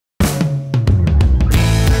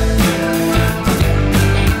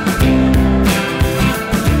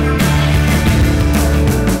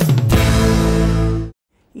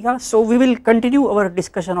Yeah, so we will continue our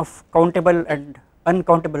discussion of countable and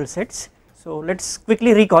uncountable sets. So let us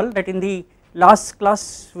quickly recall that in the last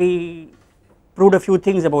class we proved a few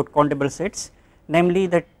things about countable sets, namely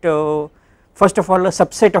that first of all a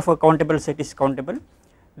subset of a countable set is countable,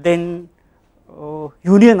 then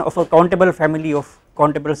union of a countable family of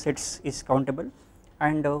countable sets is countable,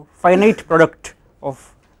 and finite product of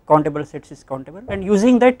countable sets is countable, and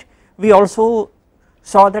using that we also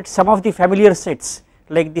saw that some of the familiar sets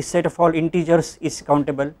like the set of all integers is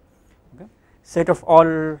countable, okay, set of all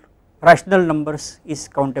rational numbers is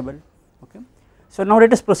countable, okay. So now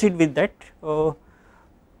let us proceed with that.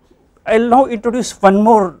 I will now introduce one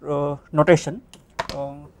more notation.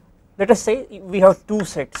 Let us say we have two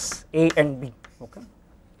sets A and B, okay.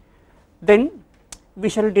 Then we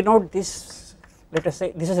shall denote this, let us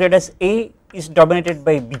say this is read as A is dominated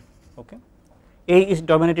by B, okay. A is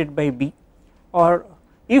dominated by B, or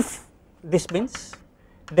if this means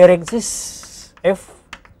there exists F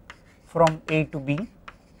from A to B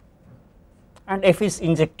and F is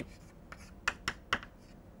injective.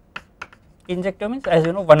 Injective means, as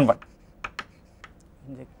you know, 1 1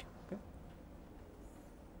 injective, okay.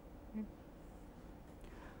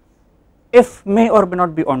 F may or may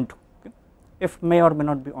not be onto, okay. F may or may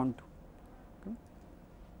not be onto,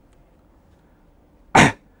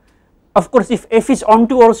 okay. Of course if F is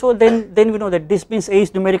onto also, then we know that this means A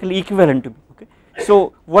is numerically equivalent to B, okay.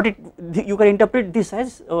 So what you can interpret this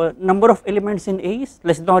as number of elements in A is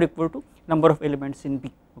less than or equal to number of elements in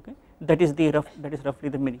B, okay. That is roughly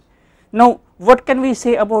the meaning. Now what can we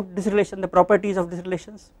say about this relation, the properties of these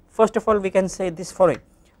relations? First of all we can say this following: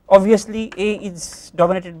 obviously A is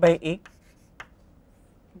dominated by A,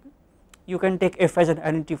 okay. You can take F as an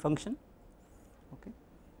identity function, okay.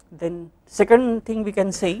 Then second thing we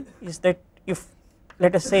can say is that if,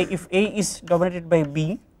 let us say, if A is dominated by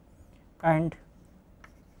B and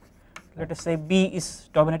let us say B is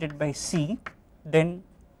dominated by C, then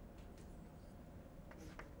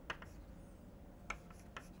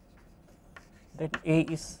A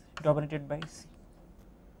is dominated by C,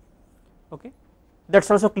 okay. That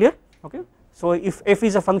is also clear, okay. So if F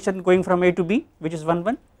is a function going from A to B, which is 1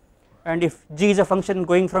 1, and if G is a function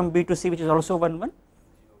going from B to C, which is also 1 1,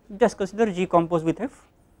 just consider G composed with F,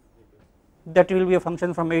 that will be a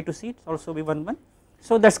function from A to C, it also be 1 1,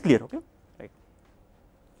 so that is clear, okay, right.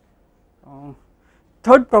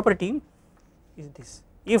 Third property is this: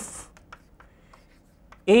 if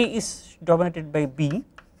A is dominated by B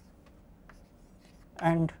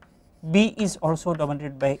and B is also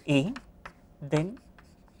dominated by A, then,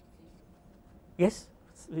 yes,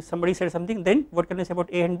 somebody said something, then what can I say about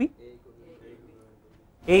A and B?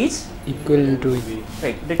 A is equal to B,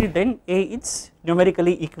 right, that is then A is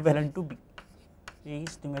numerically equivalent to B, A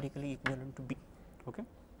is numerically equivalent to B, okay.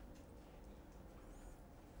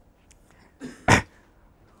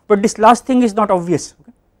 But this last thing is not obvious,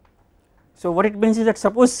 okay. So what it means is that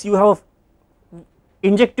suppose you have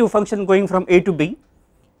injective function going from A to B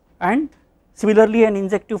and similarly an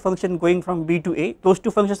injective function going from B to A, those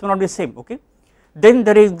two functions may not be the same, okay. Then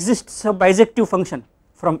there exists a bisective function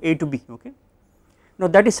from A to B, okay. Now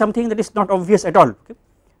that is something that is not obvious at all, okay,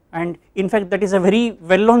 and in fact that is a very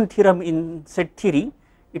well known theorem in set theory.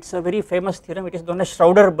 It is a very famous theorem, it is known as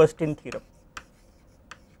Schroeder-Bernstein theorem.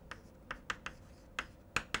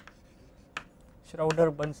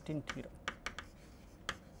 Schroeder-Bernstein theorem.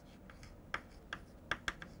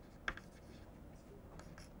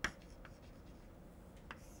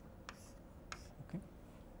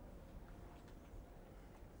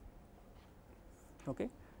 Okay,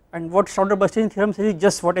 and what Schroeder-Bernstein theorem says is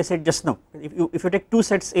just what I said just now. If you take two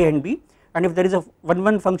sets A and B, and if there is a 1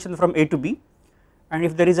 1 function from A to B, and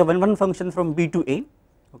if there is a 1 1 function from B to A,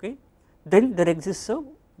 okay, then there exists a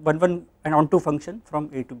 1 1 and onto function from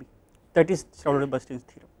A to B. That is Schroeder-Bernstein's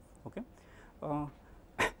theorem, okay.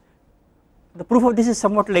 The proof of this is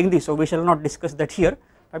somewhat lengthy, so we shall not discuss that here.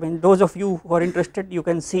 I mean, those of you who are interested, you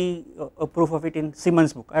can see a proof of it in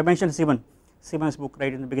Simon's book. I mentioned Simon's book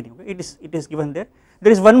right in the beginning, okay. It is given there.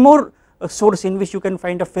 There is one more source in which you can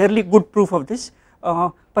find a fairly good proof of this.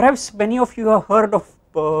 Perhaps many of you have heard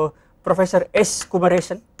of Professor S.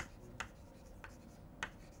 Kumaresan,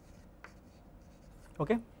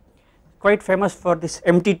 okay, quite famous for this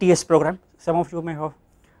MTTS program. Some of you may have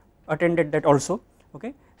attended that also,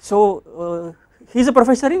 okay. So he is a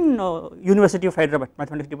professor in University of Hyderabad,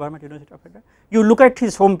 Mathematics Department, University of Hyderabad. You look at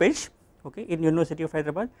his home page, okay, in University of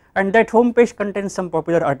Hyderabad, and that home page contains some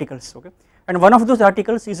popular articles, okay, and one of those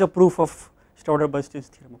articles is a proof of Schroeder-Bernstein's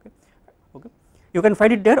theorem, okay. You can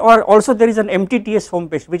find it there, or also there is an MTTS home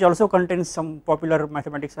page which also contains some popular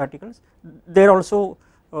mathematics articles. There also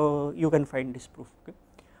you can find this proof, okay.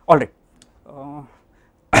 alright.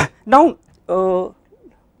 Now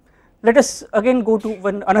let us again go to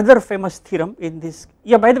another famous theorem in this.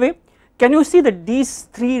 Yeah, by the way, can you see that these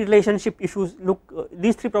three relationship issues look,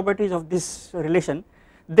 these three properties of this relation,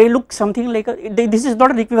 they look something like this is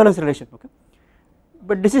not an equivalence relation, okay,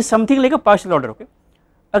 but this is something like a partial order, okay.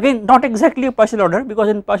 Again not exactly a partial order, because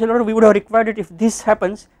in partial order we would have required it, if this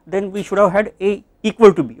happens then we should have had A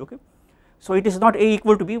equal to B, okay. So it is not A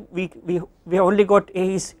equal to B, we have only got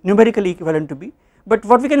A is numerically equivalent to B, but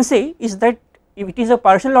what we can say is that if it is a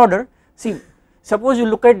partial order, see, suppose you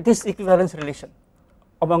look at this equivalence relation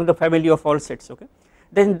among the family of all sets, okay,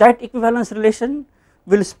 then that equivalence relation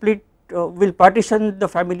will split, will partition the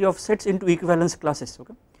family of sets into equivalence classes,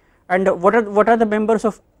 okay. And what are the members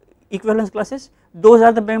of equivalence classes? Those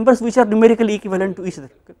are the members which are numerically equivalent to each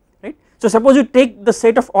other, okay, right. So suppose you take the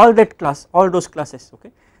set of all that class, all those classes,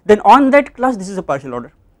 okay, then on that class this is a partial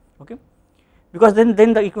order, okay, because then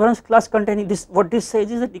the equivalence class containing this, what this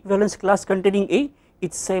says is that equivalence class containing A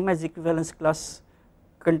is same as equivalence class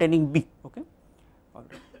containing B, okay.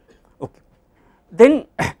 Okay, then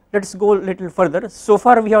let us go a little further. So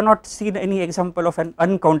far we have not seen any example of an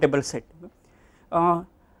uncountable set. To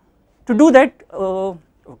do that,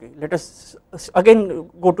 okay, let us again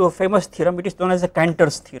go to a famous theorem, it is known as the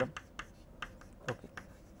Cantor's theorem, okay.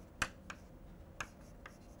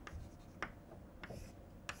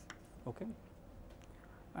 Okay,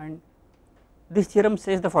 and this theorem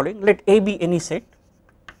says the following: let A be any set,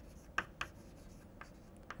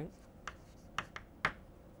 okay,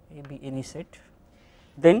 A be any set,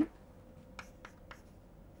 then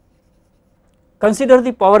consider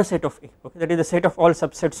the power set of A, okay, that is the set of all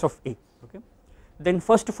subsets of A, okay. Then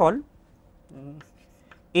first of all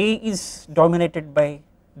A is dominated by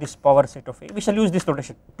this power set of A, we shall use this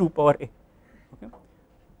notation 2 power A, okay.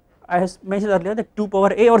 I have mentioned earlier that 2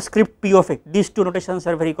 power A or script P of A, these two notations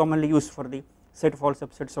are very commonly used for the set of all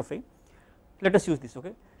subsets of A, let us use this,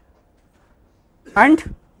 okay,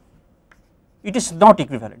 and it is not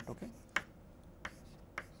equivalent, okay.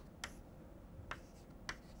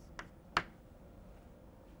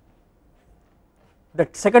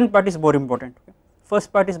 That second part is more important, okay.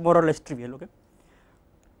 First part is more or less trivial, okay.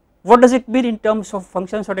 What does it mean in terms of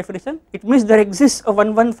functions or definition? It means there exists a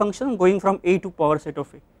 1 function going from A to power set of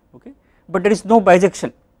A, okay, but there is no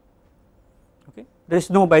bijection, okay, there is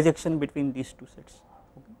no bijection between these two sets,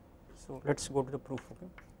 okay. So let us go to the proof, okay.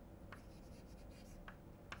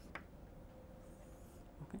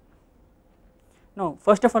 Okay. Now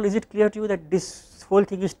first of all, is it clear to you that this whole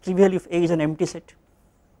thing is trivial if A is an empty set?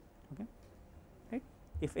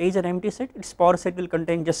 If A is an empty set, its power set will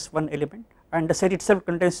contain just one element and the set itself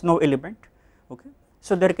contains no element, okay.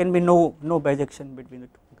 So there can be no bijection between the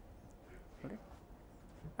two, okay.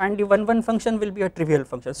 And the 1 function will be a trivial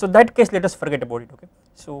function, so that case let us forget about it, okay.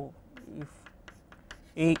 So if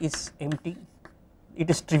A is empty, it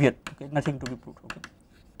is trivial, okay, nothing to be proved, okay.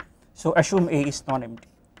 So assume A is non-empty.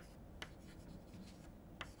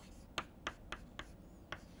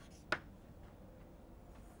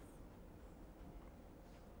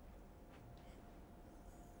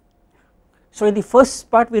 So in the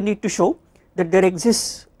first part we need to show that there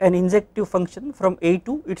exists an injective function from A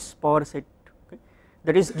to its power set, okay,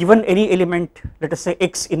 that is given any element, let us say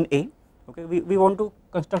x in A, okay, we want to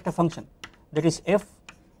construct a function that is f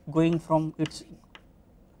going from its,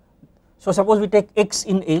 so suppose we take x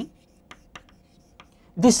in A,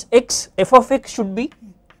 this x f of x should be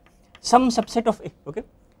some subset of A, okay,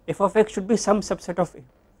 f of x should be some subset of A.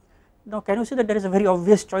 Now can you see that there is a very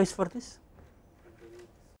obvious choice for this?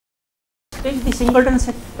 Take the singleton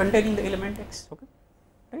set containing the element x, okay,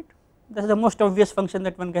 right, that is the most obvious function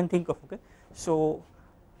that one can think of, okay. So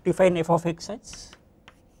define f of x as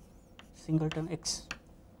singleton x.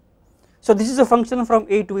 So this is a function from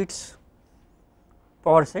A to its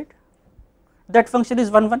power set, that function is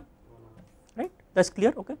 1 1, right, that is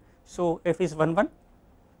clear, okay. So f is 1 1,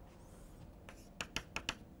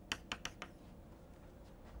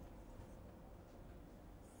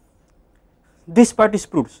 this part is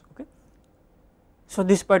proved, okay. So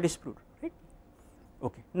this part is proved, right,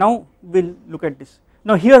 okay. Now we will look at this.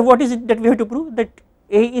 Now here what is it that we have to prove? That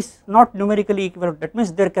A is not numerically equivalent, that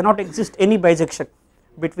means there cannot exist any bijection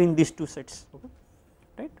between these two sets, okay,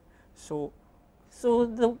 right. So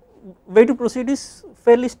the way to proceed is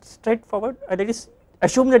fairly straightforward, that is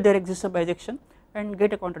assume that there exists a bijection and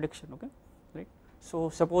get a contradiction, okay, right. So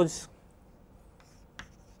suppose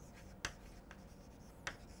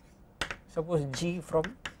G from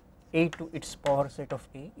A to its power set of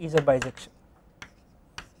A is a bijection,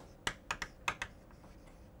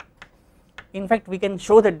 In fact, we can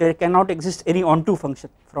show that there cannot exist any onto function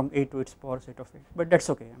from A to its power set of A, but that is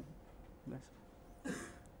okay.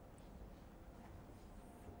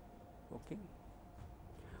 Okay,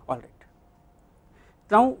 alright.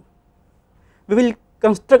 Now we will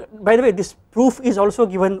construct, by the way, this proof is also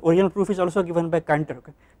given, original proof is also given by Cantor.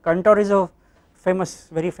 Okay. Cantor is a famous,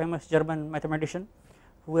 very famous German mathematician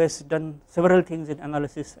who has done several things in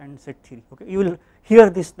analysis and set theory. Okay, you will hear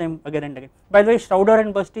this name again and again. By the way, Schauder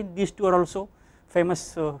and Bernstein, these two are also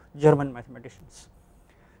famous German mathematicians.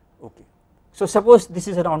 Okay, so suppose this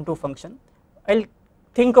is an onto function. I will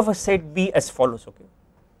think of a set B as follows. Okay,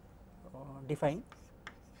 define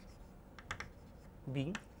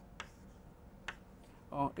B.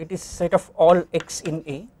 It is set of all x in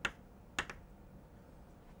A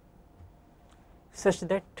such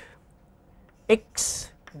that x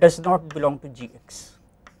does not belong to Gx.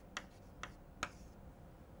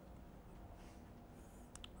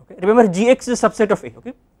 Okay. Remember, Gx is a subset of A.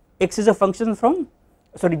 Okay, x is a function from,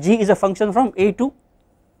 sorry, G is a function from A to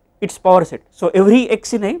its power set. So every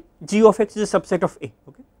x in A, G of x is a subset of A.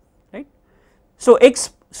 Okay, right. So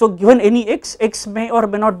x, so given any x, x may or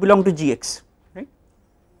may not belong to Gx. Right.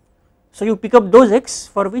 So you pick up those x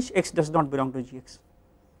for which x does not belong to Gx.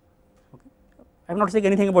 I am not saying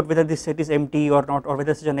anything about whether this set is empty or not, or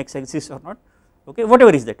whether such an x exists or not. Okay,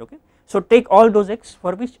 whatever is that. Okay, so take all those x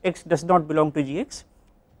for which x does not belong to Gx,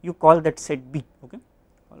 you call that set B. Okay,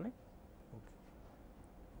 alright.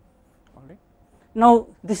 Alright. Now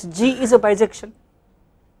this G is a bisection.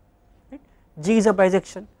 Right? G is a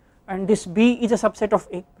bisection, and this B is a subset of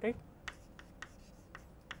A. Right.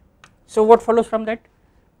 So what follows from that?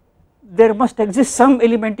 There must exist some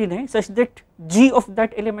element in A such that G of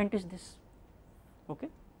that element is this. Okay.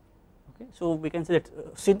 Okay, so we can say that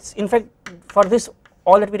since, in fact, for this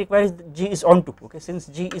all that we require is G is onto. Okay, since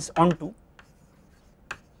G is onto,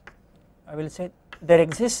 I will say there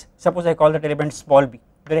exists, suppose I call that element small b,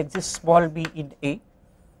 there exists small b in A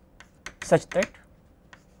such that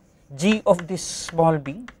G of this small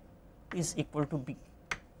b is equal to B.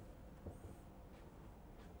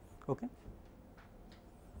 Okay,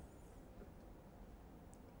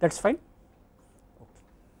 that is fine.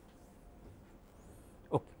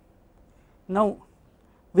 Now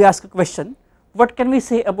we ask a question, what can we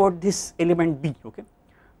say about this element B? Okay,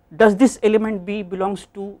 does this element B belongs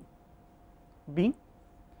to B?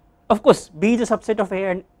 Of course, B is a subset of A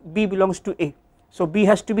and B belongs to A, so B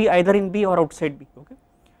has to be either in B or outside B. Okay,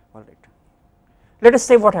 alright. Let us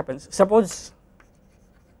say what happens. Suppose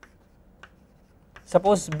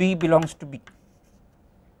B belongs to B.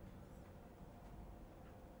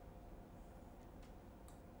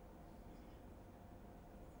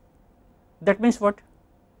 That means what?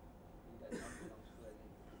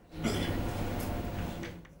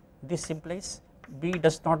 This implies B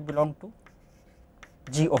does not belong to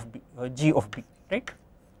G of B, right?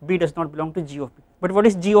 B does not belong to G of B. But what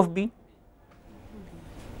is G of B?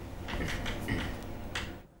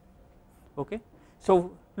 Okay,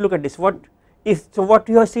 so look at this. What if, so what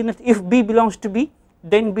you have seen is if B belongs to B,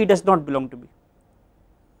 then B does not belong to B.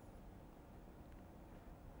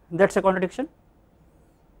 That's a contradiction.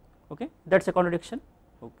 Okay, that's a contradiction.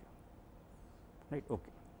 Okay, right.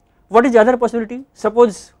 Okay, what is the other possibility?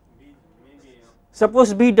 Suppose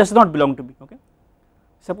B does not belong to B. Okay,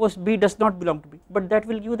 suppose B does not belong to B, but that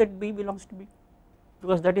will give that B belongs to B,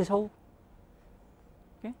 because that is how.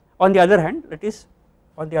 Okay, on the other hand, that is,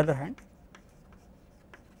 on the other hand,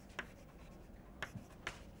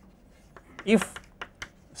 if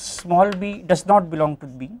small b does not belong to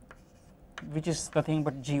B, which is nothing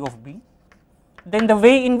but G of B, then the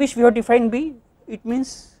way in which we have defined B, it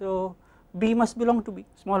means B must belong to B,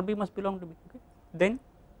 small b must belong to B. Okay, then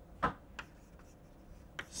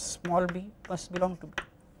small b must belong to B.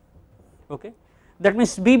 Okay, that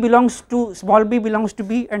means B belongs to, small b belongs to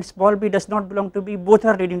B and small b does not belong to B, both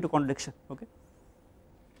are leading to contradiction. Okay,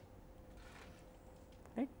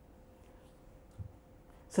 right,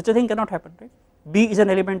 such a thing cannot happen, right? B is an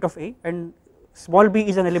element of A and small b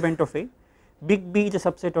is an element of A, big B is a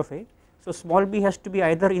subset of A, so small b has to be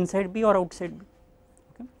either inside B or outside B.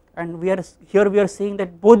 Okay, and we are here, we are saying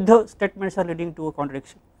that both the statements are leading to a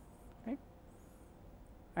contradiction, right?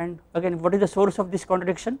 And again, what is the source of this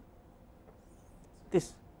contradiction?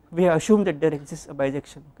 This, we assume that there exists a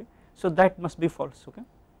bisection. Okay, so that must be false. Okay,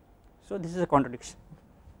 so this is a contradiction.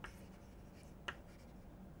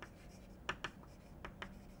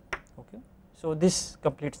 Okay, so this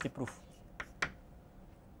completes the proof.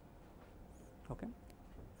 Okay,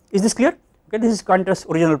 is this clear? Okay, this is Cantor's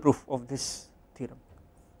original proof of this theorem.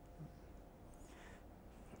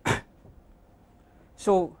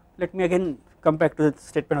 So let me again come back to the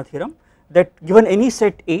statement of theorem. that given any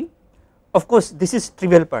set A, of course this is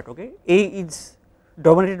trivial part, okay, A is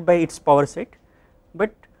dominated by its power set,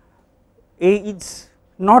 but A is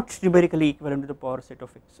not numerically equivalent to the power set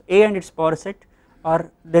of X. A and its power set are,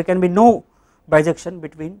 there can be no bijection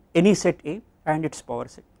between any set A and its power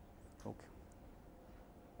set. Okay.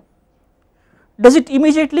 Does it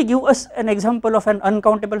immediately give us an example of an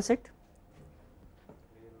uncountable set?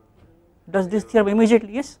 Does this theorem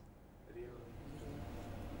immediately? Yes.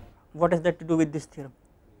 What has that to do with this theorem?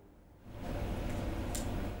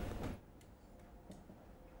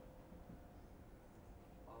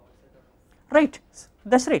 Right,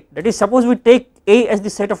 that is right. That is, suppose we take A as the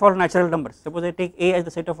set of all natural numbers, suppose I take A as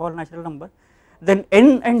the set of all natural numbers, then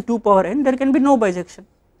n and 2 power n, there can be no bijection,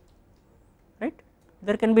 right,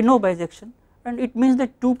 there can be no bijection, and it means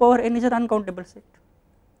that 2 power n is an uncountable set,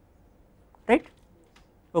 right.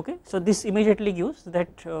 Okay, so this immediately gives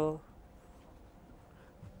that 2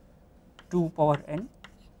 power n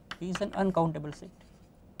is an uncountable set.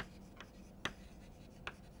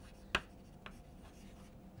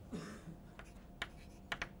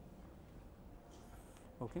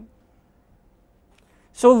 Okay.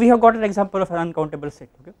 So we have got an example of an uncountable set.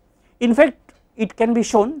 Okay. In fact, it can be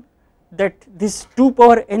shown that this 2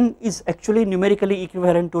 power n is actually numerically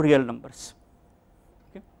equivalent to real numbers.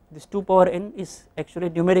 Okay. This 2 power n is actually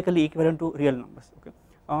numerically equivalent to real numbers. Okay.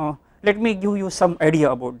 Let me give you some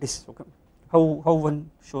idea about this. Okay. How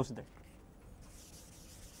one shows that.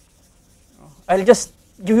 I will just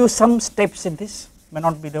give you some steps in this, may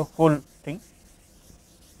not be the whole thing.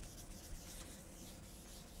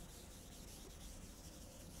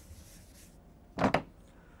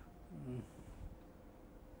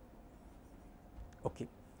 Okay.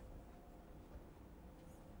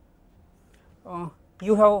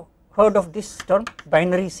 You have heard of this term,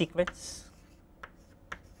 binary sequence.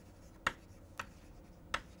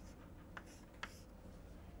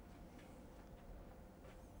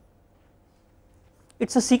 It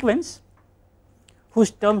is a sequence whose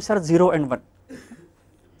terms are 0 and 1.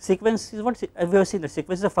 Sequence is what we have seen, the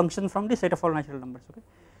sequence is a function from the set of all natural numbers. Okay.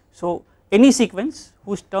 So any sequence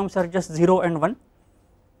whose terms are just 0 and 1,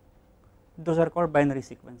 those are called binary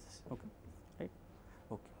sequences. Okay. Right.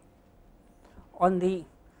 Okay. On the,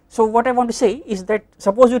 so what I want to say is that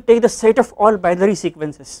suppose you take the set of all binary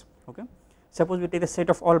sequences. Okay. Suppose we take the set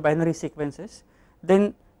of all binary sequences,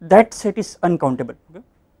 then that set is uncountable. Okay.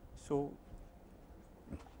 So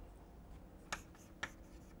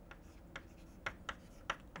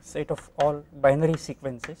set of all binary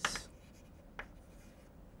sequences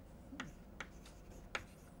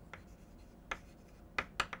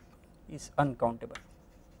is uncountable.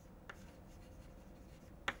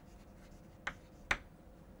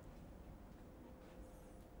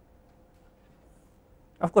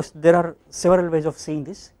 Of course, there are several ways of saying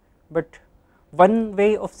this, but one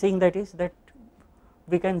way of saying that is that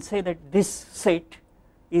we can say that this set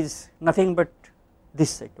is nothing but this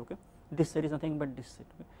set. Okay. This set is nothing but this set.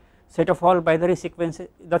 Okay. Set of all binary sequences,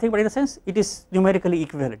 nothing but in the sense it is numerically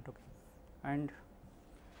equivalent. Okay. And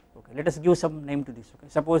okay, let us give some name to this. Okay.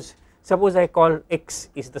 Suppose I call X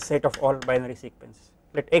is the set of all binary sequences.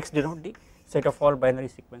 Let X denote the set of all binary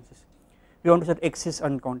sequences. We want to say X is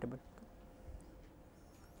uncountable. Okay.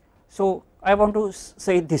 So I want to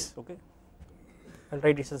say this. Okay. I will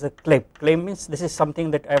write this as a claim. Claim means this is something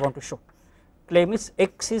that I want to show. Claim is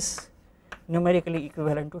X is numerically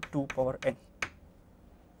equivalent to 2 power n.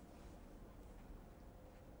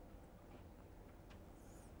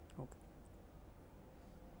 Okay.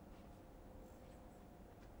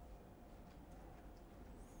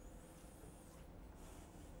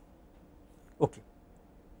 Okay.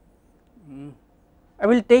 I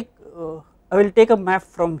will take a map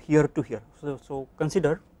from here to here. So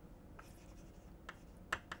consider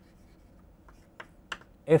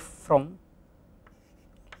f from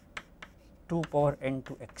 2 power n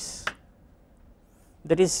to x,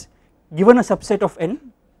 that is given a subset of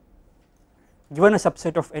n,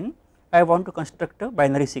 I want to construct a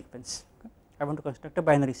binary sequence. Okay. I want to construct a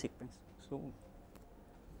binary sequence. So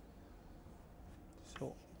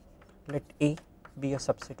let A be a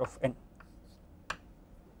subset of n.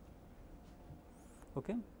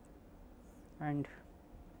 Okay. And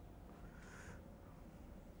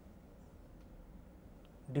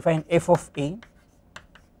define f of A.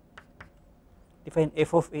 Define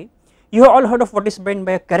f of A. You have all heard of what is meant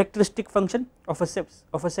by a characteristic function of a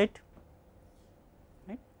set,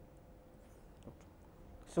 right?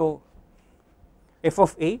 So f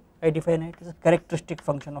of A, I define it as a characteristic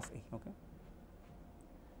function of A. Okay.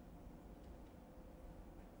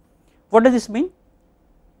 What does this mean?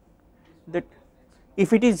 That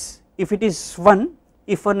if it is 1,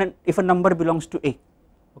 if a number belongs to A,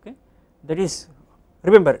 okay. That is,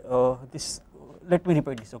 remember this, let me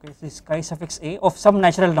repeat this, okay. This chi suffix A of some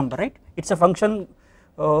natural number, right, it is a function,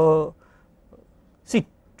 see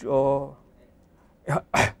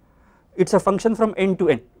it is a function from n to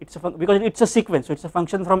n, it is because it is a sequence, so it is a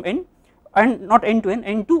function from n and not n to n,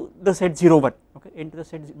 n to the set 0 1, okay, n to the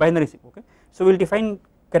set binary sequence, okay. So we will define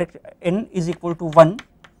correct n is equal to 1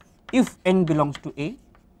 if n belongs to A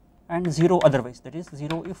and 0 otherwise, that is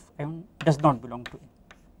 0 if n does not belong to A,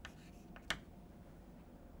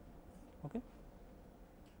 okay.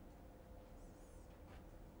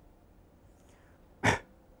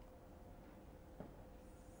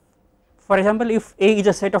 For example, if A is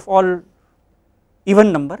a set of all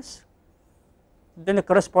even numbers, then the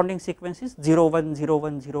corresponding sequence is 0 1 0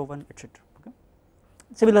 1 0 1 etc. Okay.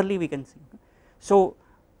 Similarly we can see, okay. So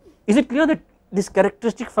is it clear that this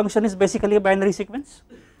characteristic function is basically a binary sequence?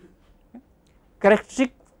 Okay.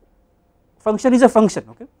 Characteristic function is a function,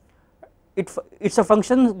 okay. It is a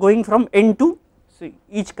function going from n to, so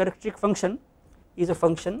each characteristic function is a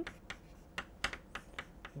function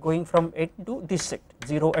going from n to this set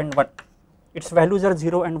 0 and 1, its values are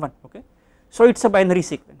 0 and 1, okay. So it is a binary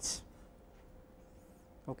sequence,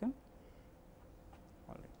 okay.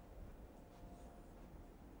 All right.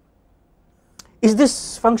 Is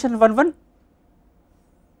this function 1 1?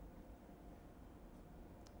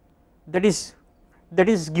 That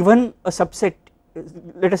is given a subset,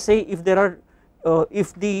 let us say if there are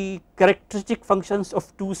if the characteristic functions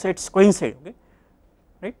of two sets coincide, okay,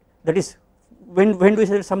 right, that is when do we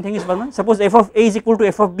say that something is 1 1, suppose f of A is equal to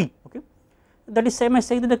f of B, okay, that is same as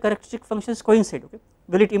saying that the characteristic functions coincide, okay.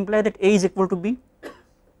 Will it imply that A is equal to B,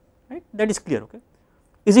 right, that is clear, okay.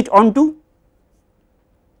 Is it onto,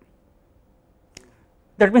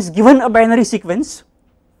 that means given a binary sequence,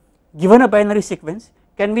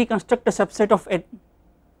 can we construct a subset of n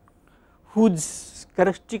whose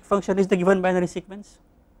characteristic function is the given binary sequence?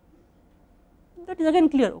 That is again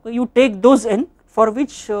clear, okay. You take those n for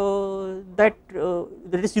which that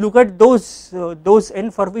is, you look at those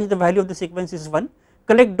n for which the value of the sequence is 1,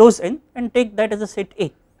 collect those n and take that as a set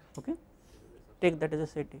A, okay, take that as a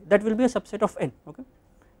set A, that will be a subset of n, okay,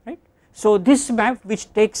 right. So this map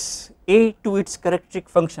which takes A to its characteristic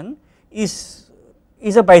function is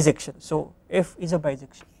a bisection, so F is a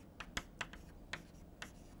bisection.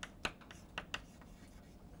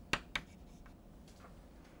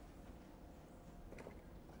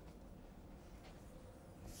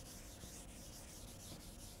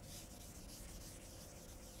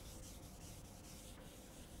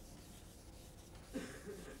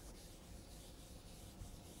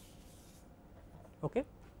 Okay,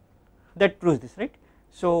 that proves this, right.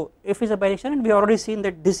 So F is a bisection and we have already seen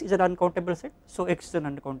that this is an uncountable set, so X is an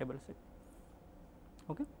uncountable set,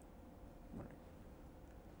 okay.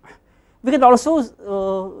 We can also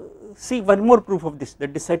see one more proof of this,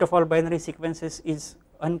 that this set of all binary sequences is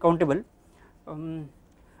uncountable,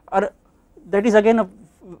 that is again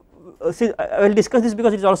see, I will discuss this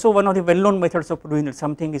because it is also one of the well known methods of proving that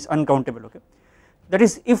something is uncountable, okay. That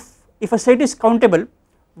is, if a set is countable,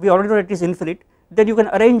 we already know that it is infinite, then you can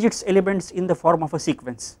arrange its elements in the form of a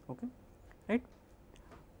sequence, okay, right.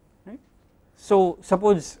 So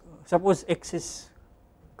suppose X is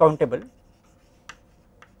countable,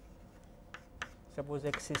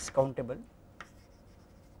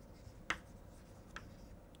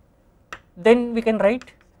 then we can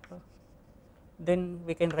write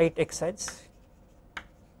X as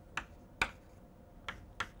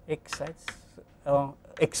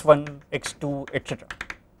x1 x2 etc.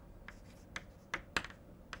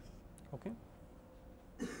 Okay.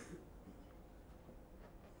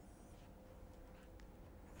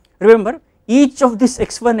 Remember, each of this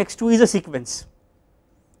x1 x2 is a sequence,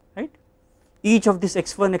 right, each of this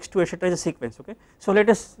x1 x2 etc is a sequence, okay. So let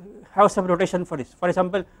us have some notation for this. For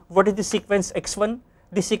example, what is the sequence x1?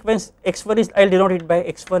 The sequence x1 is, I will denote it by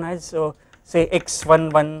x1 as say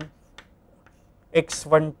x11,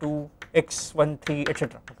 x12, x13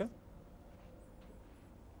 etc, okay,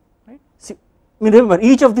 right. See, remember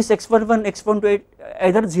each of this x11 x12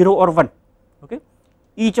 either 0 or 1, okay,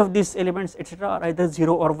 each of these elements etc are either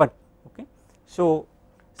 0 or 1, okay. So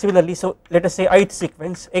similarly, so let us say ith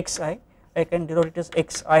sequence xi, I can denote it as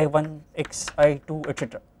xi1 xi2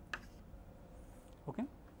 etc, okay.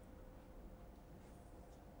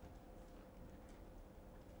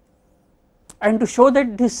 And to show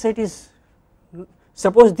that this set is,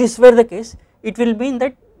 suppose this were the case, it will mean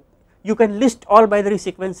that you can list all binary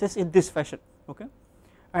sequences in this fashion, okay,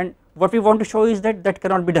 and what we want to show is that that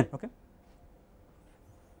cannot be done, okay.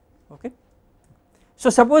 Okay. So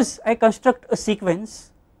suppose I construct a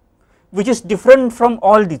sequence which is different from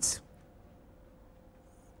all these,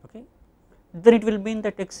 okay, then it will mean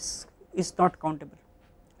that x is not countable,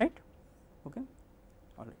 right, okay,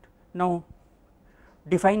 all right. Now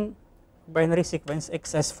define binary sequence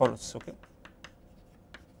x as follows, okay,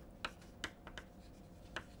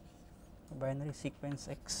 binary sequence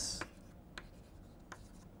x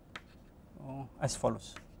as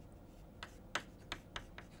follows.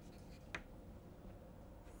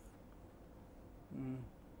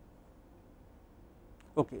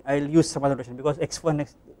 Okay, I will use some other notation because x1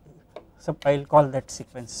 I will call that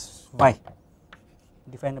sequence y,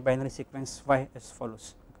 define a binary sequence y as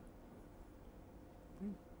follows.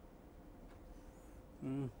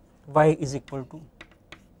 Y is equal to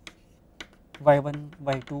y1,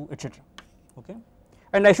 y2, etc. Okay,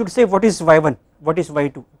 and I should say what is y1, what is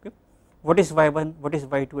y2, okay, what is y1, what is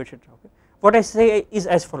y2, etc. Okay, what I say is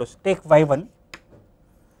as follows: take y1,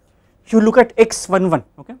 you look at x11,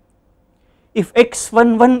 okay, if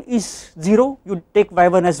x11 is 0 you take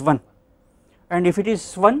y1 as 1, and if it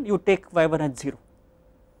is 1 you take y1 as 0,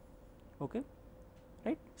 okay,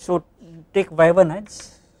 right. So take y1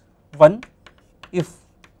 as 1 if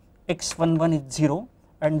x11 is 0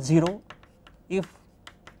 and 0 if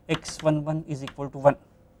x11 is equal to 1,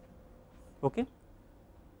 okay.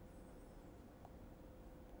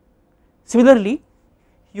 Similarly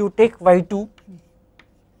you take y2,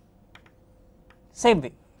 same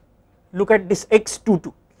way, look at this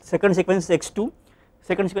x22, second sequence x2,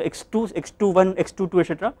 second sequence x2, x21, x22,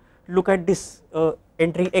 etc. Look at this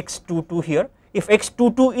entry x22 here, if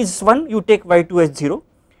x22 is 1 you take y2 as 0,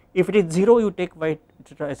 if it is 0 you take y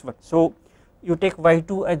etc as 1. So you take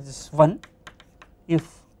y2 as 1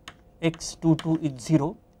 if x22 is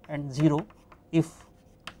 0 and 0 if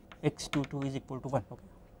x22 is equal to 1, okay.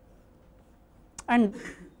 And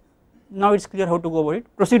now it is clear how to go about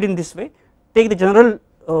it. Proceed in this way, take the general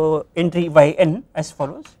entry yn as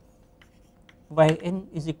follows: yn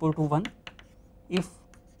is equal to 1 if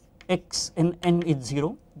xnn is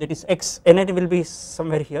 0, that is xnn will be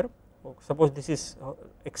somewhere here, suppose this is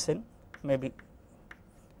xn, maybe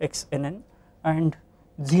xnn, and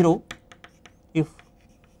 0 if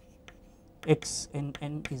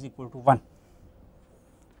xnn is equal to 1,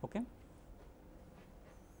 okay.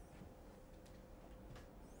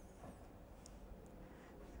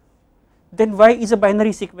 Then y is a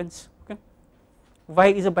binary sequence, okay, y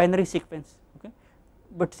is a binary sequence, okay,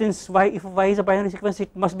 but since if y is a binary sequence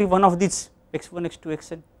it must be one of these x1, x2,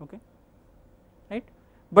 xn, okay, right.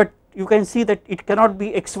 But you can see that it cannot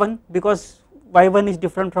be x1 because y1 is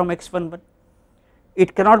different from x11,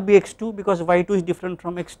 it cannot be x2 because y2 is different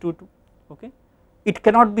from x22, okay, it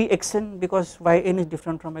cannot be xn because yn is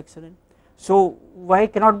different from xn, so y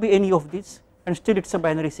cannot be any of these and still it is a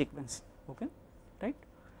binary sequence, okay, right.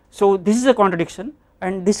 So this is a contradiction,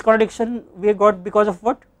 and this contradiction we got because of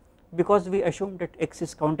what? Because we assumed that x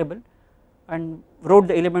is countable and wrote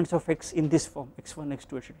the elements of x in this form x1,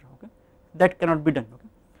 x2, etc. Okay, that cannot be done, okay.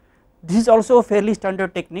 This is also a fairly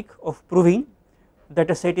standard technique of proving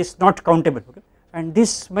that a set is not countable, okay, and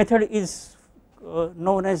this method is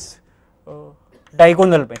known as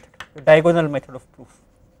diagonal method, the diagonal method of proof.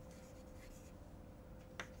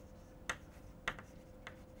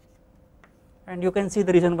 And you can see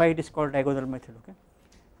the reason why it is called diagonal method, okay,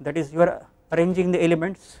 that is you are arranging the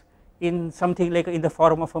elements in something like in the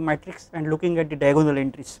form of a matrix and looking at the diagonal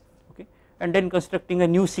entries, okay, and then constructing a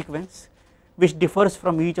new sequence which differs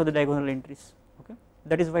from each of the diagonal entries, okay,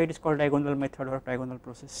 that is why it is called diagonal method or diagonal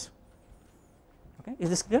process, okay. Is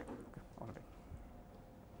this clear? Okay, all right.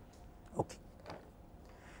 Okay.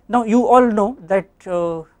 Now you all know that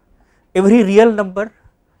every real number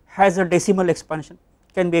has a decimal expansion,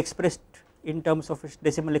 can be expressed in terms of its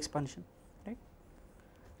decimal expansion, right.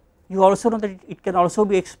 You also know that it can also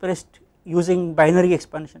be expressed using binary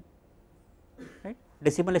expansion, right.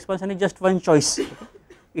 Decimal expansion is just one choice, okay.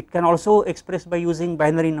 It can also express by using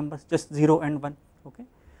binary numbers just 0 and 1, okay.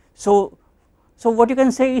 So what you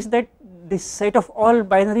can say is that this set of all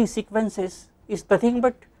binary sequences is nothing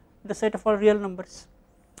but the set of all real numbers.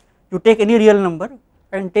 You take any real number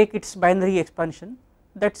and take its binary expansion,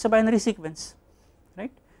 that is a binary sequence, right.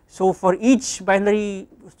 So for each binary,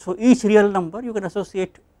 so each real number you can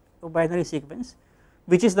associate a binary sequence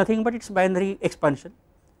which is nothing but its binary expansion,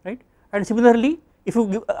 right. And similarly if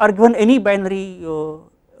you are given any binary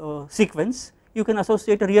sequence you can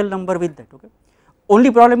associate a real number with that, okay.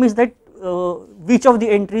 Only problem is that which of the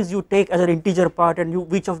entries you take as an integer part and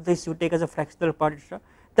which of this you take as a fractional part, etc.,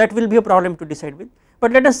 that will be a problem to decide with.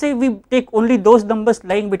 But let us say we take only those numbers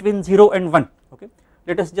lying between 0 and 1, okay.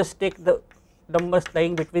 Let us just take the numbers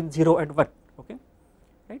lying between 0 and 1, okay,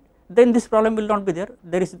 right. then this problem will not be there,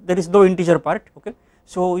 there is no integer part, okay.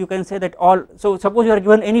 So you can say that all, so suppose you are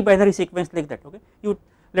given any binary sequence like that, okay, you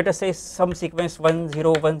let us say some sequence 1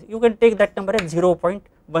 0 1, you can take that number as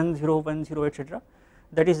 0.1010 etc.,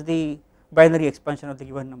 that is the binary expansion of the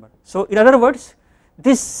given number. So in other words,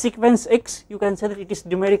 this sequence x, you can say that it is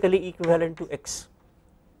numerically equivalent to x,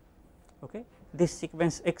 okay, this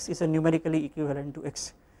sequence x is a numerically equivalent to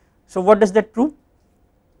x. So what does that prove?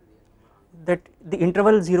 That the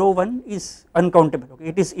interval 0 1 is uncountable, okay,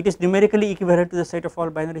 it is numerically equivalent to the set of all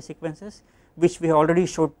binary sequences, which we have already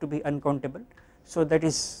showed to be uncountable. So that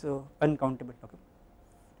is uncountable, okay,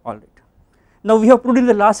 alright. Now we have proved in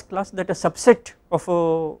the last class that a subset of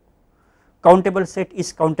a countable set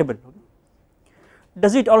is countable, okay.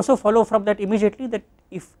 Does it also follow from that immediately that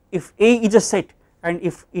if A is a set and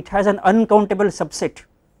if it has an uncountable subset,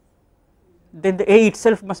 then the A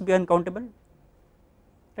itself must be uncountable,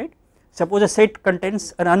 right? Suppose a set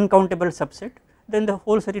contains an uncountable subset, then the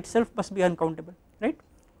whole set itself must be uncountable, right?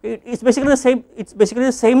 It is basically the same, it is basically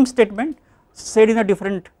the same statement said in a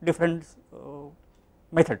different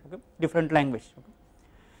method, okay, different language, okay.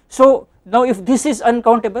 So now if this is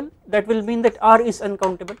uncountable, that will mean that R is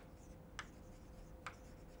uncountable,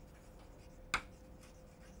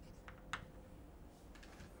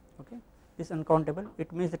 okay, is uncountable,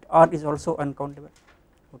 it means that R is also uncountable,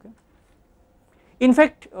 okay. In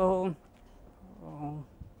fact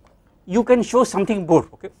you can show something more,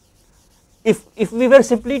 okay, if we were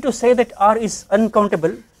simply to say that R is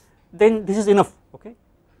uncountable, then this is enough, okay,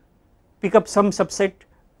 pick up some subset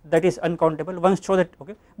that is uncountable, once show that,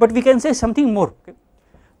 okay, but we can say something more, okay.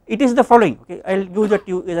 It is the following, okay, I will give that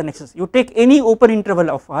to you as an exercise. You take any open interval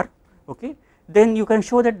of R, okay, then you can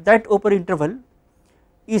show that that open interval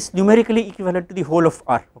is numerically equivalent to the whole of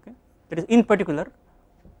R, okay, that is in particular,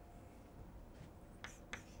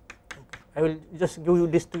 I will just give you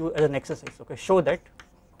this to you as an exercise, okay, show that,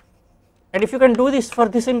 and if you can do this for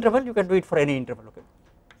this interval, you can do it for any interval, okay,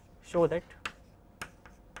 show that.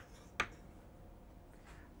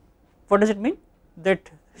 What does it mean? That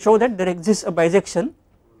show that there exists a bisection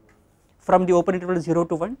from the open interval 0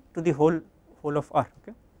 to 1 to the whole of R,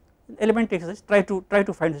 okay, elementary exercise, try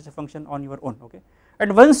to find such a function on your own, okay,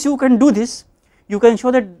 and once you can do this, you can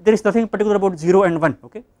show that there is nothing particular about 0 and 1,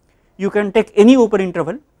 okay, you can take any open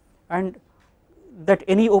interval and that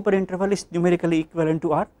any open interval is numerically equivalent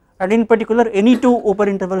to R, and in particular any two open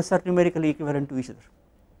intervals are numerically equivalent to each other,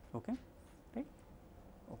 okay, right,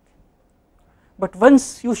 okay. But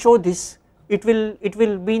once you show this, it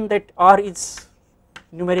will mean that R is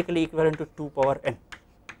numerically equivalent to 2 power n,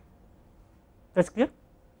 that is clear,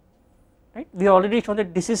 right. We have already shown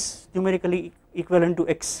that this is numerically equivalent to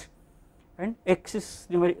x and x is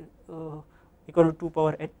equal to 2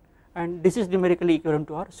 power n, and this is numerically equivalent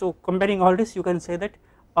to R. So comparing all this, you can say that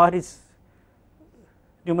R is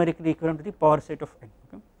numerically equivalent to the power set of n,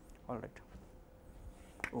 okay, alright,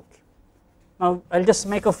 okay. Now I will just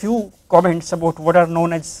make a few comments about what are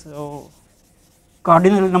known as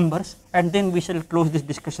cardinal numbers, and then we shall close this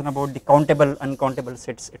discussion about the countable, uncountable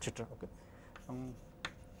sets, etc., okay.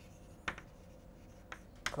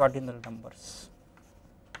 Cardinal numbers.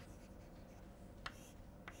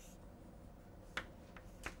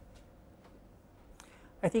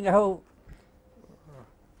 I think I have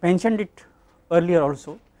mentioned it earlier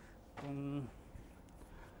also.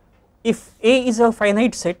 If A is a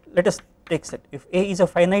finite set, let us take set, if A is a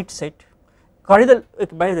finite set, cardinal,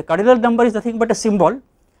 by the cardinal number is nothing but a symbol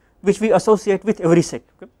which we associate with every set,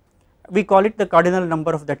 okay. We call it the cardinal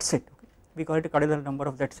number of that set, okay. We call it a cardinal number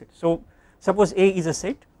of that set. So suppose A is a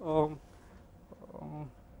set,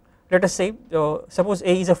 let us say suppose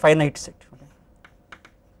A is a finite set, okay.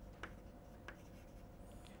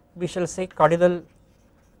 We shall say cardinal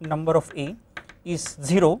number of A is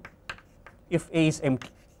 0 if A is empty,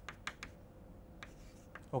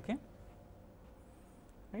 okay,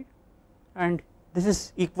 right, and this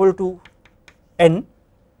is equal to n,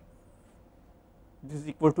 this is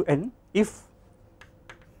equal to n if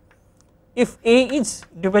A is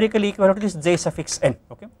numerically equivalent to this j suffix n,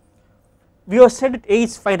 okay. We have said that A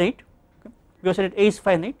is finite, okay. We have said that A is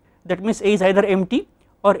finite, that means A is either empty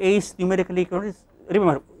or A is numerically equivalent to,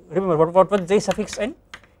 remember what was j suffix n,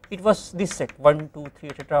 it was this set 1 2 3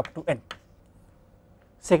 etc. up to n,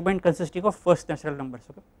 segment consisting of first natural numbers,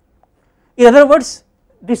 okay. In other words,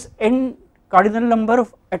 this n cardinal number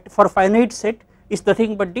for finite set is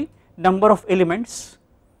nothing but the number of elements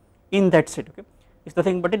in that set, okay, is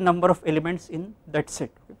nothing but the number of elements in that set,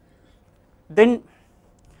 okay. Then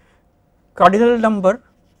cardinal number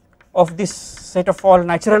of this set of all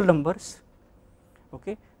natural numbers,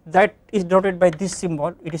 okay, that is denoted by this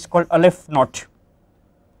symbol, it is called Aleph naught,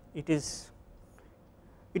 it is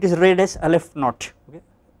read as Aleph naught, okay,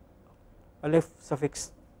 Aleph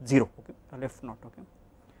suffix 0, okay, Aleph naught, okay,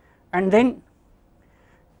 and then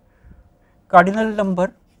cardinal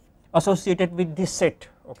number associated with this set,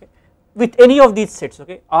 okay, with any of these sets,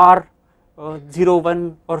 okay, R 0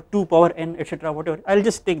 1 or 2 power n etc., whatever, I will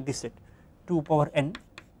just take this set 2 power n,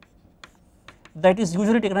 that is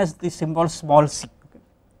usually taken as the symbol small c, okay,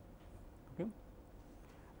 okay,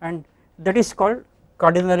 and that is called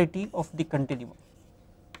cardinality of the continuum,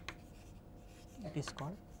 it is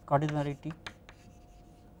called cardinality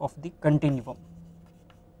of the continuum.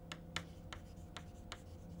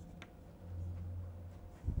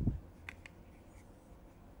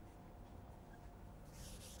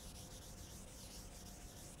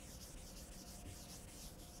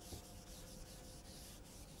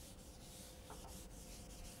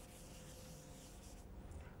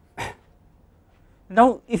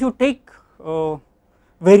 Now if you take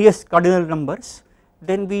various cardinal numbers,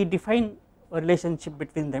 then we define a relationship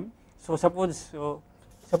between them. So suppose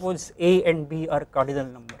A and B are cardinal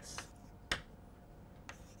numbers,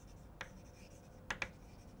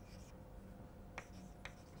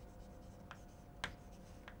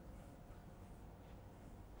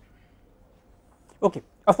 okay.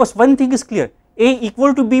 Of course one thing is clear, A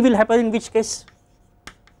equal to B will happen in which case?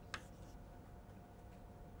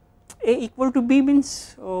 A equal to B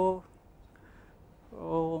means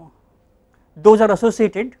those are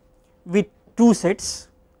associated with two sets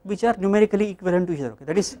which are numerically equivalent to each other, okay.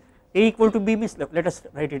 That is A equal to B means, let us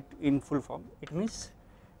write it in full form, it means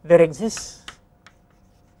there exists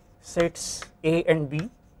sets A and B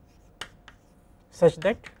such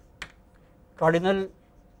that cardinality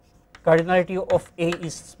of A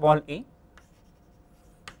is small a,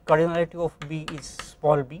 cardinality of B is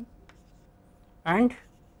small b, and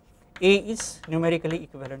A is numerically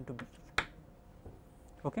equivalent to B,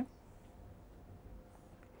 okay.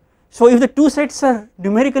 So if the two sets are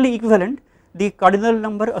numerically equivalent, the cardinal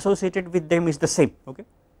number associated with them is the same, okay.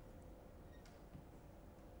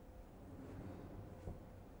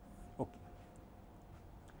 Okay.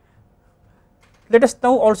 Let us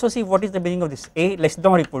now also see what is the meaning of this A less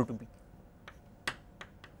than or equal to B,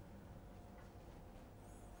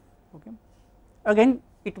 okay. Again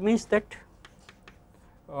it means that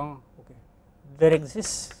okay, there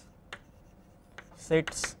exists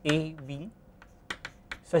sets A, B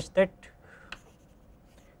such that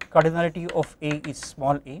cardinality of A is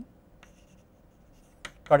small a,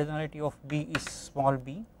 cardinality of B is small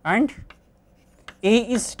b, and A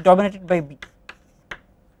is dominated by B,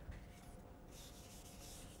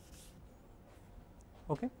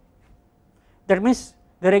 okay. That means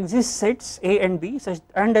there exists sets A and B such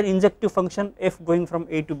and an injective function f going from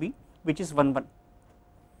A to B which is 1 1,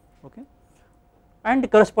 okay, and the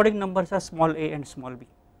corresponding numbers are small a and small b,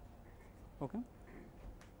 okay.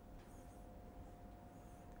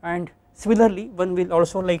 And similarly one will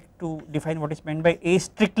also like to define what is meant by A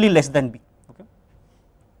strictly less than B, okay,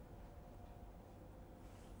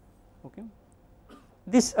 okay.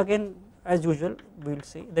 This again as usual we will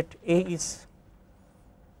say that A is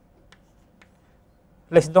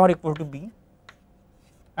less than or equal to B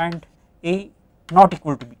and A not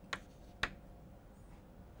equal to B,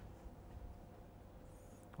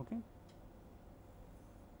 okay.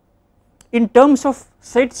 In terms of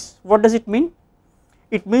sets, what does it mean?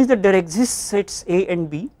 It means that there exists sets A and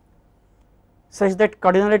B such that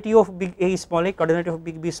cardinality of big A is small a, cardinality of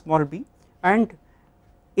big B is small b, and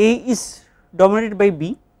A is dominated by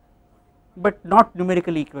B but not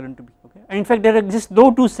numerically equivalent to B, okay. And in fact there exist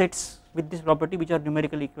no two sets with this property which are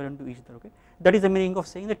numerically equivalent to each other, okay. That is the meaning of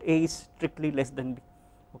saying that A is strictly less than B,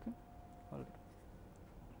 okay. All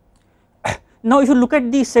right. Now if you look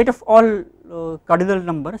at the set of all cardinal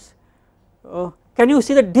numbers, can you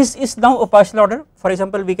see that this is now a partial order? For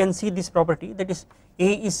example, we can see this property, that is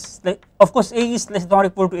A is like, of course A is less than or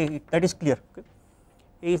equal to A, that is clear, okay.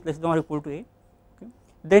 A is less than or equal to A, okay.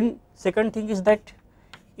 Then second thing is that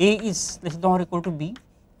A is less than or equal to B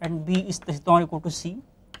and B is less than or equal to C,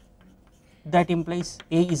 that implies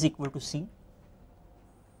A is equal to C,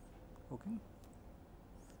 okay.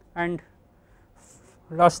 And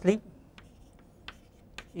lastly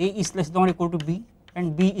A is less than or equal to B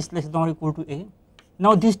and B is less than or equal to A.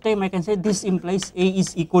 Now this time I can say this implies A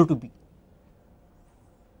is equal to B,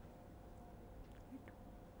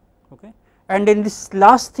 okay. And then this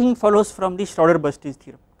last thing follows from the Schroeder-Bastei's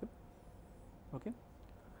theorem, okay, okay.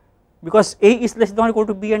 Because A is less than or equal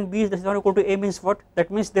to B and B is less than or equal to A means what? That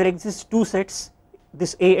means there exists two sets,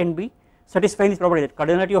 this A and B, satisfying this property that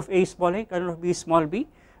cardinality of A is small a, cardinality of B is small b,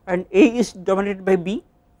 and A is dominated by B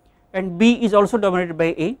and B is also dominated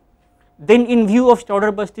by A. then in view of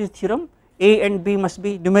Stauder-Burstin's theorem A and B must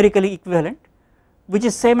be numerically equivalent, which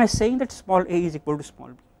is same as saying that small a is equal to small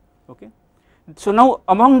b, okay. So now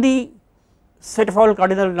among the set of all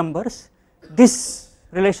cardinal numbers, this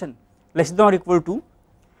relation less than or equal to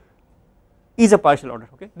is a partial order,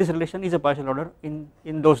 okay, this relation is a partial order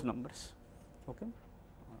in those numbers, okay.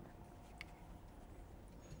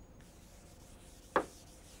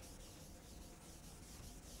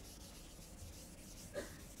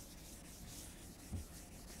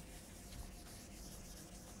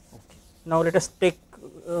 Now let us take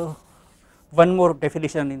one more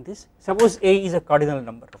definition in this. Suppose A is a cardinal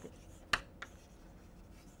number, okay,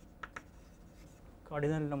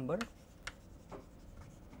 cardinal number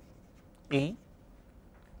A,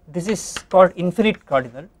 this is called infinite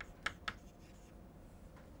cardinal,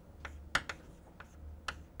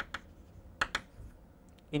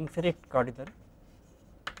 infinite cardinal,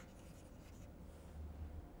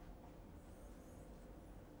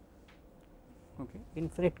 okay,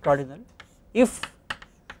 infinite cardinal if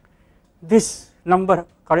this number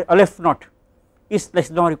Aleph naught is less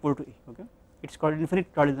than or equal to A, okay, it is called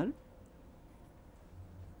infinite cardinal.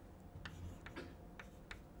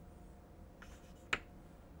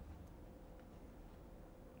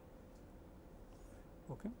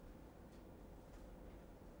 Okay.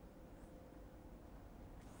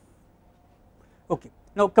 Okay.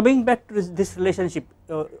 Now coming back to this relationship,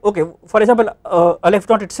 okay, for example, Aleph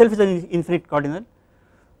naught itself is an infinite cardinal,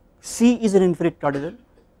 C is an infinite cardinal,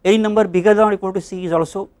 any number bigger than or equal to C is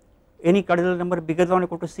also, any cardinal number bigger than or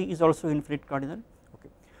equal to C is also infinite cardinal, okay.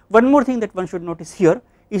 One more thing that one should notice here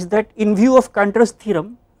is that in view of Cantor's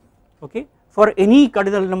theorem, okay, for any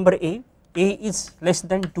cardinal number A is less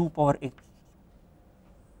than 2 power A,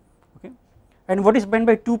 okay, and what is meant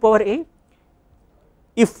by 2 power A?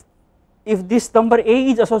 If this number A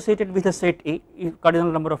is associated with a set A,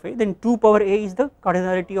 cardinal number of A, then 2 power A is the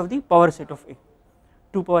cardinality of the power set of A,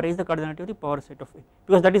 2 power A is the cardinality of the power set of A,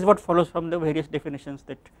 because that is what follows from the various definitions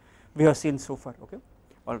that we have seen so far, okay,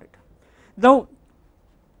 alright. Now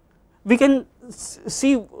we can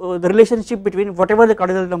see the relationship between whatever the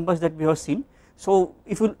cardinal numbers that we have seen. So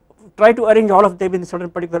if you try to arrange all of them in a certain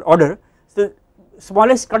particular order, the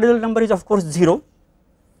smallest cardinal number is of course 0,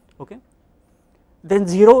 okay, then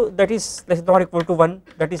 0 that is less than or equal to 1,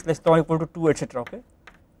 that is less than or equal to 2, etc., okay,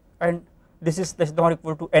 and this is less than or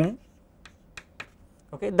equal to n,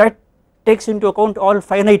 okay, that takes into account all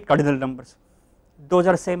finite cardinal numbers, those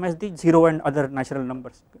are same as the 0 and other natural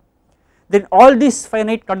numbers, okay. Then all these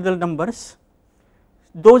finite cardinal numbers,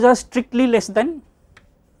 those are strictly less than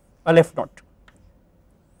Aleph naught,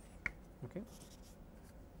 okay,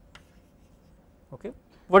 okay.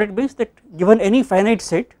 What it means that given any finite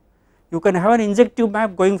set, you can have an injective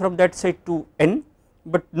map going from that set to n,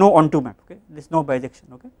 but no onto map, okay, there is no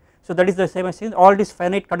bijection, okay. So that is the same as saying all these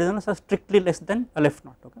finite cardinals are strictly less than Aleph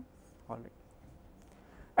naught, okay, alright.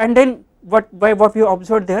 And then what by what we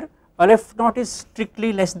observed there, Aleph naught is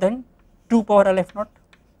strictly less than 2 power Aleph naught,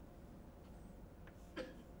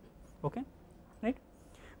 okay, right,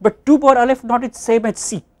 but 2 power Aleph naught is same as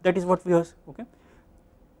C, that is what we have, okay,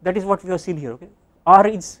 that is what we have seen here, okay. R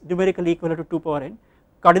is numerically equivalent to 2 power n,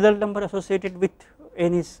 cardinal number associated with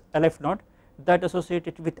n is Aleph naught, that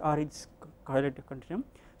associated with R is correlative continuum,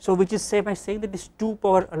 so which is same as saying that this 2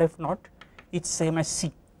 power Aleph naught is same as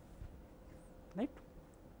C, right,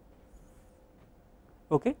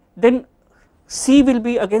 okay. Then C will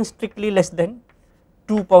be again strictly less than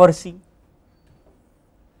 2 power C.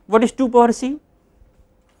 What is 2 power C?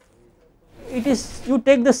 It is, you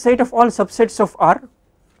take the set of all subsets of R,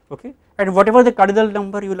 okay, and whatever the cardinal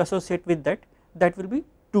number you will associate with that, that will be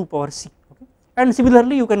 2 power C, okay, and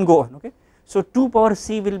similarly you can go on, okay. So 2 power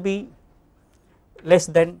C will be less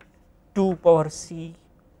than 2 power C,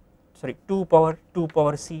 sorry 2 power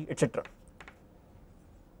C, etc.,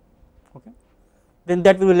 okay, then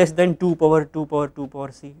that will be less than 2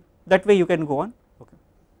 power C, that way you can go on, okay,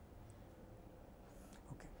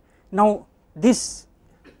 okay. Now this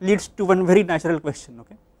leads to one very natural question,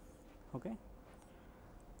 okay, okay.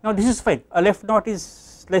 Now this is fine, Aleph naught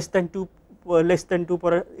is less than 2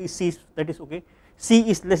 power C, that is okay, C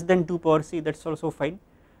is less than 2 power C, that is also fine.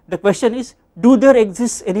 The question is, do there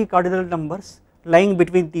exist any cardinal numbers lying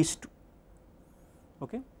between these two,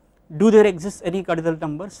 okay, do there exist any cardinal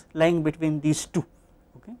numbers lying between these two,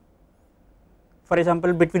 okay, for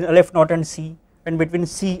example between Aleph naught and C, and between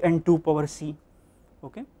C and 2 power C,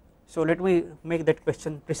 okay. So let me make that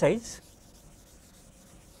question precise.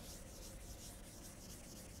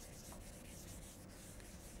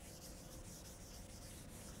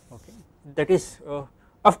 Okay, that is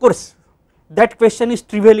of course that question is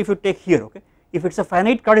trivial if you take here, okay, if it is a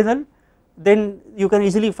finite cardinal then you can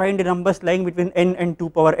easily find the numbers lying between n and 2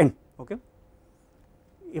 power n. Okay,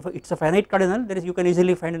 if it is a finite cardinal, there is you can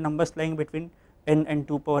easily find the numbers lying between n and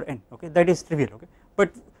 2 power n. Okay, that is trivial. Okay, but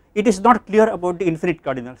it is not clear about the infinite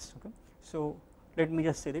cardinals. Okay, so let me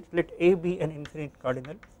just say that let A be an infinite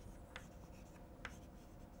cardinal,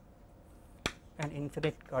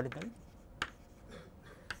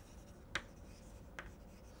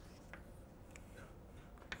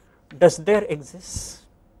 does there exist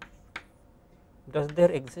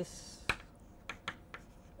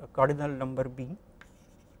a cardinal number B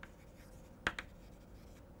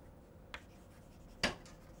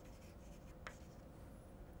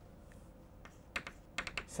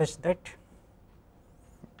such that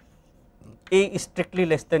A is strictly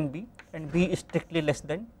less than B and B is strictly less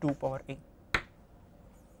than 2 power A.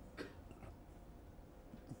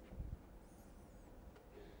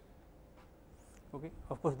 Okay,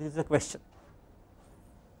 of course this is a question.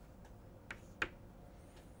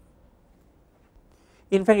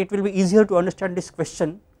 In fact, it will be easier to understand this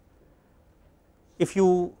question if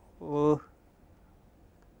you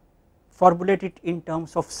formulate it in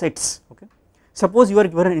terms of sets. Okay, suppose you are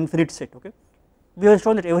given an infinite set. Okay, we have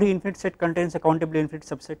shown that every infinite set contains a countable infinite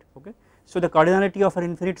subset. Okay, so the cardinality of an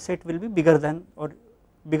infinite set will be bigger than or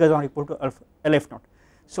equal to alpha LF naught.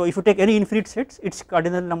 So if you take any infinite sets, its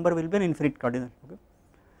cardinal number will be an infinite cardinal. Okay,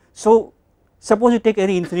 so suppose you take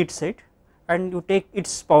any infinite set and you take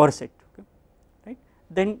its power set. Okay, right,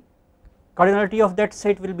 then cardinality of that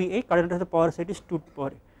set will be A, cardinality of the power set is 2 power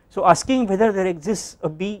A. So asking whether there exists a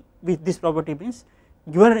B with this property means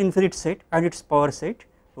given an infinite set and its power set,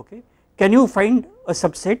 okay, can you find a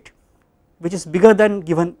subset which is bigger than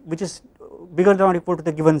given, which is bigger than or equal to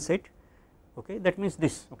the given set. Okay, that means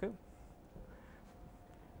this. Okay,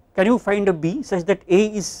 can you find a B such that A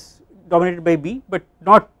is dominated by B but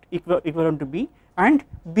not equivalent to B and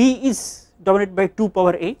B is dominated by 2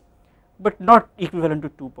 power A but not equivalent to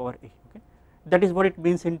 2 power A. Okay, that is what it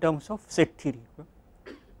means in terms of set theory. Okay,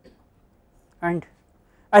 and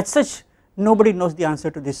as such nobody knows the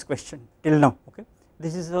answer to this question till now. Okay,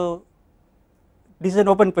 this is an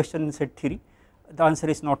open question in set theory, the answer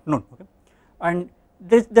is not known. Okay, and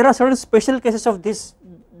there are certain special cases of this,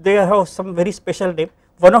 they have some very special name.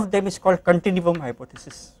 One of them is called continuum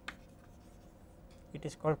hypothesis. It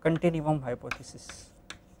is called continuum hypothesis.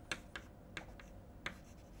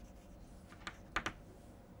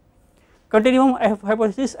 Continuum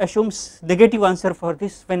hypothesis assumes negative answer for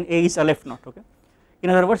this when A is LF naught. Okay, in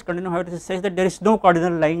other words, continuum hypothesis says that there is no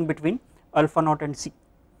cardinal lying between alpha naught and C.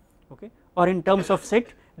 Okay, or in terms of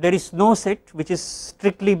set, there is no set which is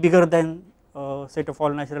strictly bigger than set of all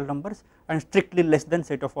natural numbers and strictly less than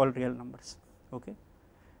set of all real numbers. Okay,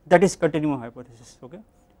 that is continuum hypothesis. Okay,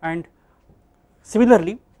 and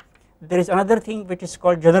similarly there is another thing which is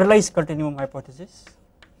called generalized continuum hypothesis.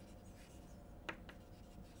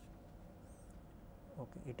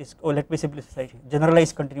 Okay, it is, let me simplify it,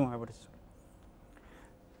 generalized continuum hypothesis.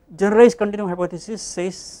 Generalized continuum hypothesis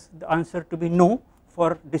says the answer to be no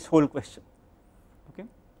for this whole question. Okay,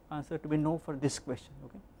 answer to be no for this question.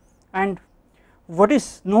 Okay, and what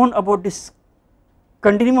is known about this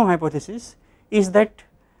continuum hypothesis is that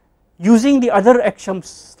using the other axioms,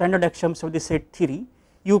 standard axioms of the set theory,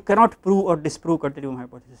 you cannot prove or disprove continuum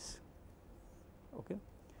hypothesis. Okay,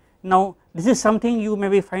 now this is something you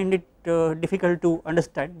maybe find it difficult to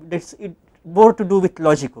understand, that's it more to do with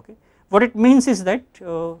logic. Okay, what it means is that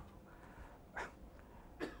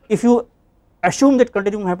if you assume that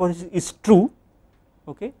continuum hypothesis is true,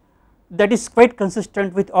 okay, that is quite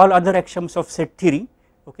consistent with all other axioms of set theory.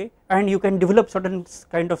 Okay, and you can develop certain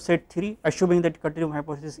kind of set theory assuming that continuum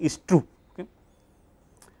hypothesis is true. Okay,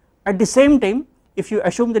 at the same time, if you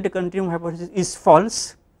assume that the continuum hypothesis is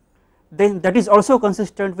false, then that is also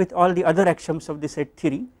consistent with all the other axioms of the set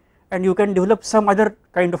theory, and you can develop some other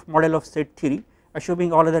kind of model of set theory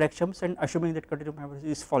assuming all other axioms and assuming that continuum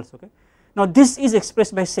hypothesis is false. Okay, now this is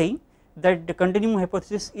expressed by saying that the continuum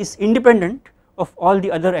hypothesis is independent of all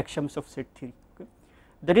the other axioms of set theory. Okay,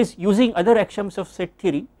 that is, using other axioms of set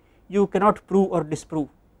theory you cannot prove or disprove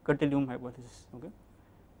continuum hypothesis. Okay,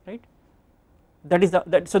 right, that is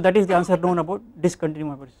that is the answer known about this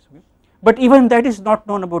continuum hypothesis. Okay, but even that is not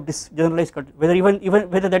known about this generalized continuum,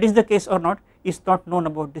 whether that is the case or not is not known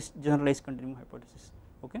about this generalized continuum hypothesis.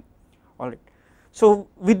 Okay, all right. So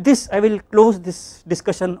with this I will close this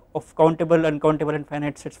discussion of countable, uncountable and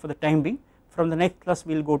finite sets for the time being. From the next class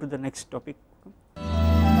we will go to the next topic. Okay.